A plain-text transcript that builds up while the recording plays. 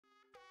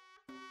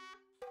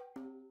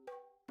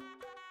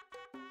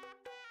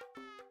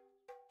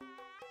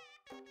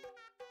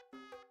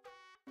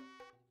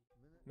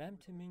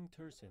Memtimin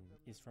Tursun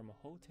is from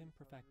Hotem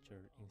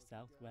Prefecture in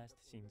southwest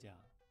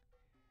Xinjiang.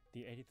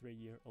 The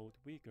 83-year-old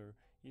Uyghur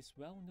is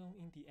well known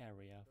in the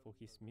area for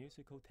his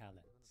musical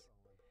talents,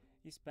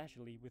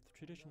 especially with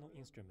traditional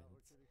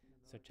instruments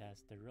such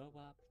as the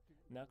Rewap,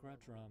 Nagra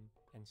drum,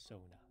 and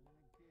sona.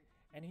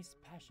 And his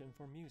passion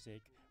for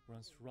music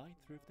runs right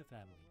through the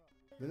family.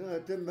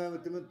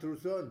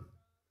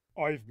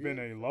 I've been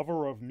a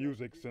lover of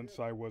music since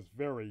I was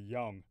very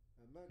young.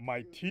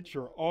 My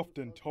teacher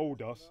often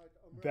told us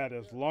that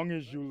as long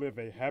as you live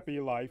a happy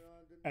life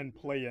and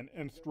play an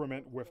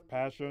instrument with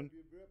passion,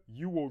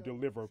 you will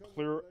deliver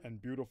clear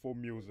and beautiful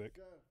music.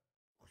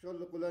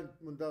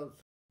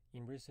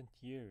 In recent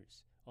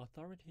years,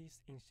 authorities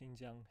in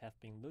Xinjiang have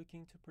been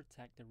looking to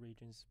protect the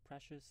region's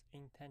precious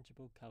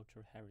intangible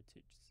cultural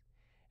heritage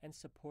and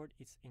support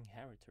its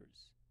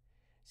inheritors.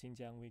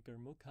 Xinjiang Uyghur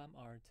Mukam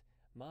art,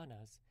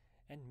 manas,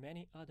 and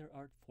many other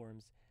art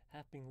forms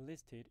have been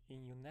listed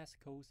in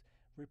UNESCO's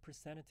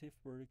representative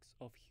works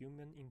of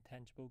human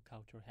intangible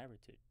cultural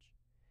heritage.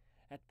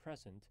 At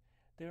present,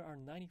 there are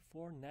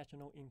 94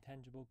 national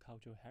intangible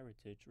cultural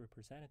heritage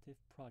representative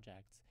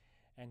projects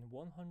and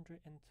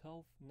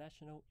 112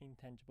 national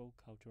intangible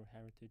cultural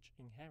heritage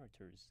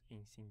inheritors in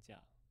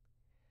Xinjiang.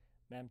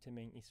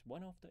 Memtimin is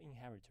one of the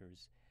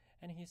inheritors,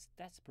 and he is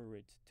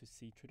desperate to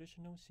see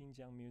traditional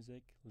Xinjiang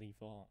music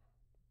live on.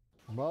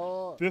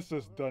 This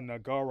is the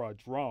Nagra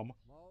drum,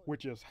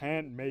 which is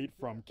handmade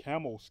from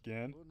camel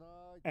skin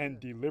and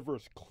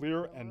delivers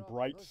clear and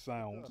bright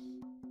sounds.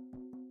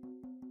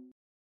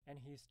 And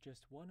he is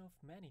just one of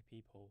many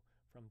people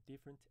from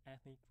different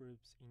ethnic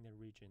groups in the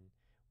region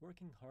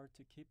working hard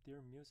to keep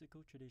their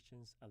musical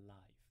traditions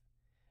alive.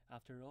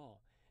 After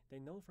all, they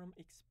know from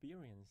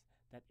experience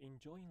that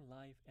enjoying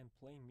life and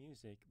playing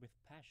music with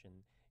passion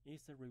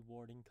is a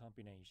rewarding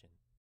combination.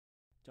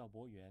 赵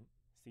博元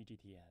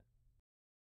CGTN